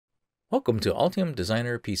Welcome to Altium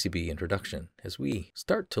Designer PCB Introduction, as we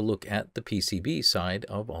start to look at the PCB side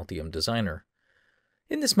of Altium Designer.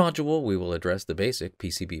 In this module, we will address the basic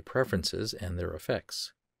PCB preferences and their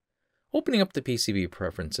effects. Opening up the PCB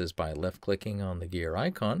preferences by left-clicking on the gear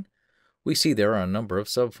icon, we see there are a number of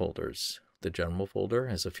subfolders. The general folder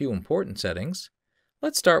has a few important settings.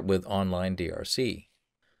 Let's start with Online DRC.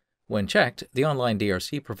 When checked, the Online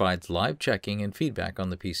DRC provides live checking and feedback on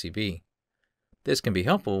the PCB. This can be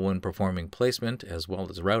helpful when performing placement as well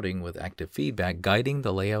as routing with active feedback guiding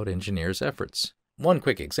the layout engineer's efforts. One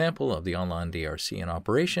quick example of the online DRC in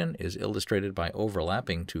operation is illustrated by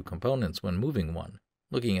overlapping two components when moving one.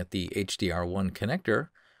 Looking at the HDR1 connector,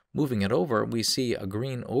 moving it over, we see a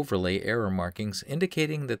green overlay error markings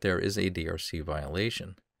indicating that there is a DRC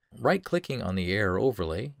violation. Right-clicking on the error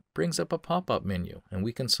overlay brings up a pop-up menu, and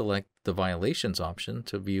we can select the violations option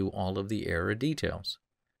to view all of the error details.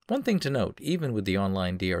 One thing to note, even with the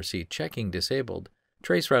online DRC checking disabled,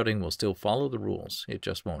 trace routing will still follow the rules, it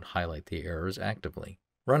just won't highlight the errors actively.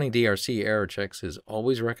 Running DRC error checks is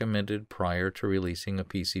always recommended prior to releasing a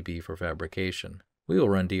PCB for fabrication. We will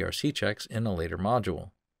run DRC checks in a later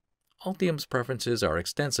module. Altium's preferences are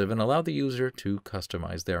extensive and allow the user to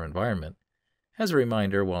customize their environment. As a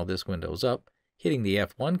reminder, while this window is up, hitting the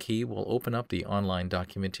F1 key will open up the online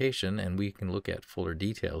documentation and we can look at fuller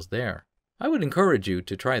details there. I would encourage you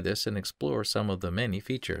to try this and explore some of the many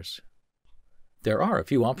features. There are a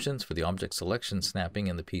few options for the object selection snapping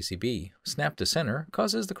in the PCB. Snap to center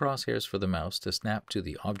causes the crosshairs for the mouse to snap to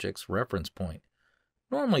the object's reference point,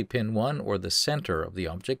 normally pin 1 or the center of the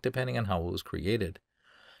object depending on how it was created.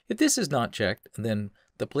 If this is not checked, then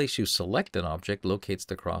the place you select an object locates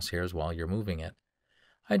the crosshairs while you're moving it.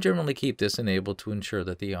 I generally keep this enabled to ensure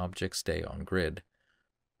that the objects stay on grid.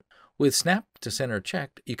 With Snap to Center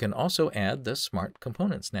checked, you can also add the Smart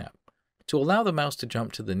Component Snap to allow the mouse to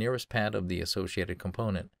jump to the nearest pad of the associated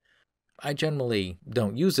component. I generally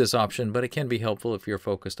don't use this option, but it can be helpful if you're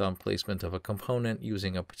focused on placement of a component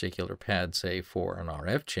using a particular pad, say for an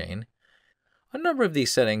RF chain. A number of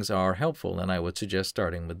these settings are helpful, and I would suggest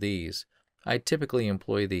starting with these. I typically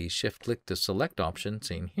employ the Shift-Click to Select option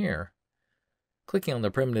seen here. Clicking on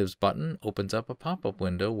the Primitives button opens up a pop-up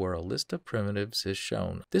window where a list of primitives is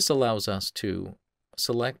shown. This allows us to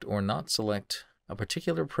select or not select a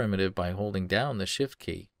particular primitive by holding down the Shift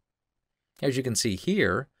key. As you can see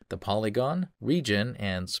here, the polygon, region,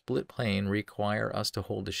 and split plane require us to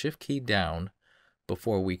hold the Shift key down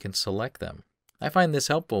before we can select them. I find this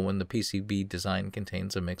helpful when the PCB design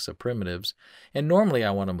contains a mix of primitives, and normally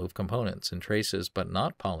I want to move components and traces but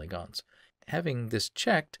not polygons. Having this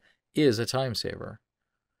checked is a time saver.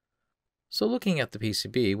 So looking at the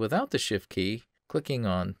PCB without the Shift key, clicking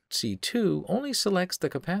on C2 only selects the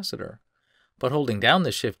capacitor, but holding down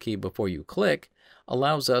the Shift key before you click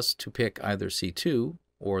allows us to pick either C2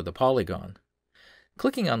 or the polygon.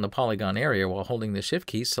 Clicking on the polygon area while holding the Shift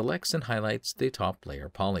key selects and highlights the top layer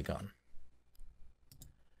polygon.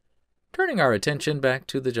 Turning our attention back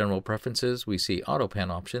to the general preferences, we see auto pan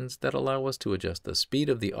options that allow us to adjust the speed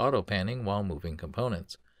of the auto panning while moving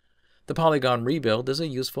components. The polygon rebuild is a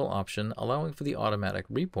useful option allowing for the automatic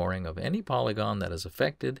repouring of any polygon that is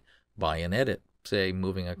affected by an edit, say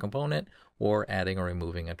moving a component or adding or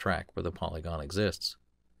removing a track where the polygon exists.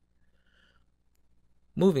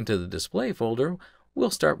 Moving to the display folder, we'll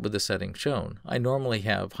start with the settings shown. I normally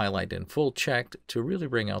have highlight in full checked to really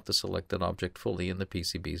bring out the selected object fully in the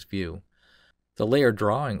PCB's view. The layer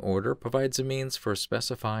drawing order provides a means for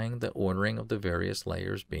specifying the ordering of the various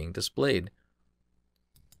layers being displayed.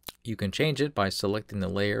 You can change it by selecting the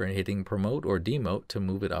layer and hitting promote or demote to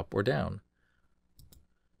move it up or down.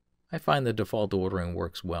 I find the default ordering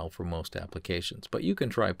works well for most applications, but you can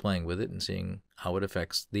try playing with it and seeing how it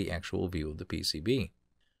affects the actual view of the PCB.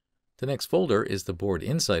 The next folder is the Board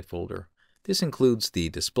Insight folder. This includes the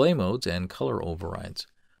display modes and color overrides.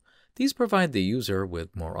 These provide the user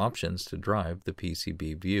with more options to drive the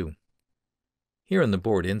PCB view. Here in the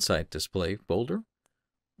Board Insight display folder,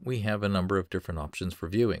 we have a number of different options for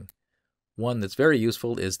viewing. One that's very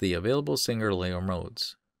useful is the available single layer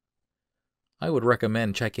modes. I would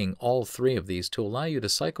recommend checking all 3 of these to allow you to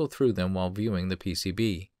cycle through them while viewing the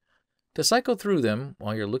PCB. To cycle through them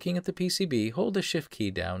while you're looking at the PCB, hold the Shift key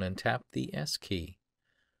down and tap the S key.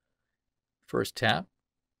 First tap,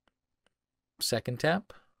 second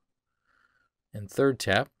tap, and third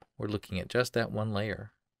tap, we're looking at just that one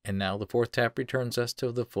layer. And now the fourth tap returns us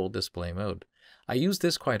to the full display mode. I use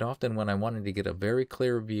this quite often when I wanted to get a very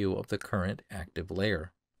clear view of the current active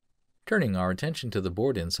layer. Turning our attention to the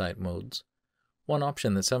Board Insight modes, one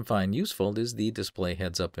option that some find useful is the display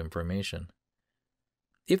heads-up information.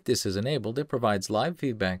 If this is enabled, it provides live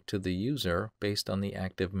feedback to the user based on the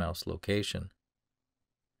active mouse location.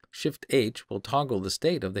 Shift-H will toggle the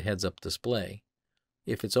state of the heads-up display.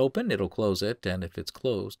 If it's open, it'll close it, and if it's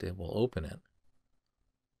closed, it will open it.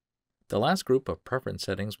 The last group of preference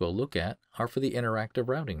settings we'll look at are for the interactive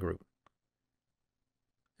routing group.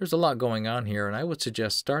 There's a lot going on here, and I would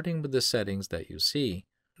suggest starting with the settings that you see.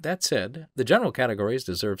 That said, the general categories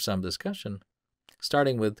deserve some discussion,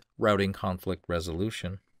 starting with routing conflict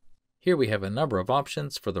resolution. Here we have a number of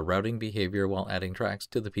options for the routing behavior while adding tracks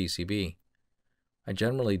to the PCB. I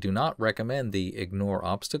generally do not recommend the ignore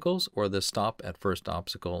obstacles or the stop at first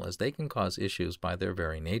obstacle, as they can cause issues by their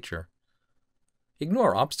very nature.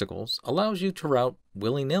 Ignore obstacles allows you to route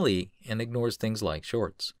willy-nilly and ignores things like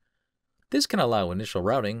shorts. This can allow initial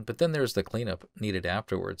routing, but then there's the cleanup needed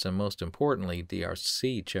afterwards, and most importantly,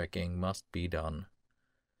 DRC checking must be done.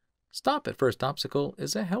 Stop at first obstacle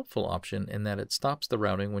is a helpful option in that it stops the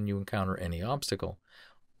routing when you encounter any obstacle,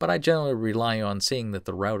 but I generally rely on seeing that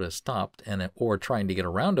the route is stopped or trying to get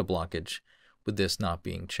around a blockage, with this not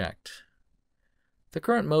being checked. The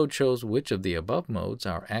current mode shows which of the above modes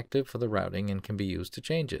are active for the routing and can be used to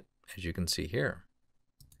change it, as you can see here.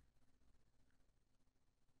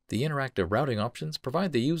 The interactive routing options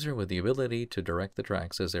provide the user with the ability to direct the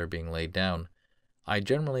tracks as they're being laid down. I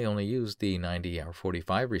generally only use the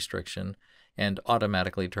 90/45 restriction and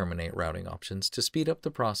automatically terminate routing options to speed up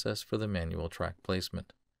the process for the manual track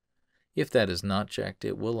placement. If that is not checked,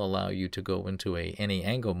 it will allow you to go into any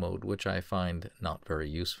angle mode, which I find not very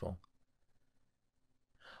useful.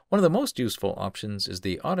 One of the most useful options is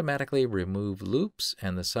the automatically remove loops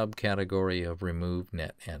and the subcategory of remove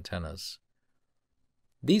net antennas.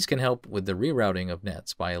 These can help with the rerouting of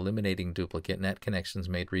nets by eliminating duplicate net connections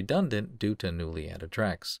made redundant due to newly added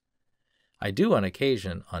tracks. I do on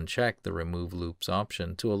occasion uncheck the remove loops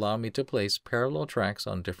option to allow me to place parallel tracks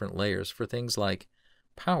on different layers for things like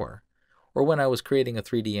power, or when I was creating a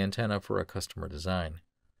 3D antenna for a customer design.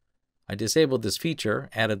 I disabled this feature,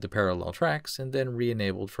 added the parallel tracks, and then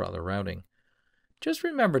re-enabled for other routing. Just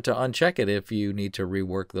remember to uncheck it if you need to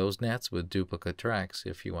rework those nets with duplicate tracks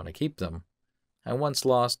if you want to keep them. I once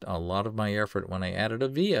lost a lot of my effort when I added a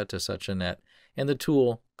via to such a net, and the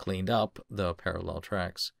tool cleaned up the parallel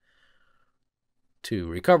tracks. To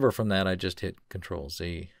recover from that, I just hit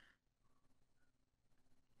Ctrl-Z.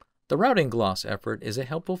 The routing gloss effort is a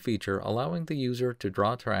helpful feature allowing the user to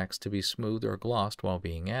draw tracks to be smooth or glossed while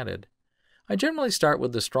being added. I generally start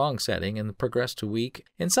with the strong setting and progress to weak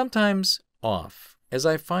and sometimes off, as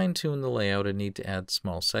I fine-tune the layout and need to add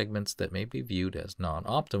small segments that may be viewed as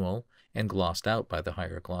non-optimal and glossed out by the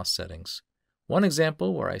higher gloss settings. One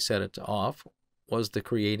example where I set it to off was the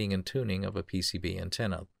creating and tuning of a PCB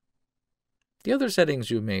antenna. The other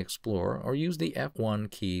settings you may explore or use the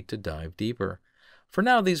F1 key to dive deeper. For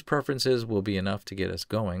now, these preferences will be enough to get us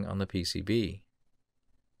going on the PCB.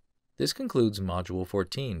 This concludes Module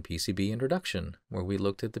 14, PCB Introduction, where we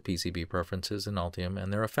looked at the PCB preferences in Altium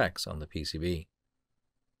and their effects on the PCB.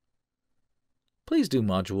 Please do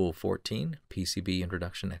Module 14, PCB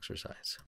Introduction exercise.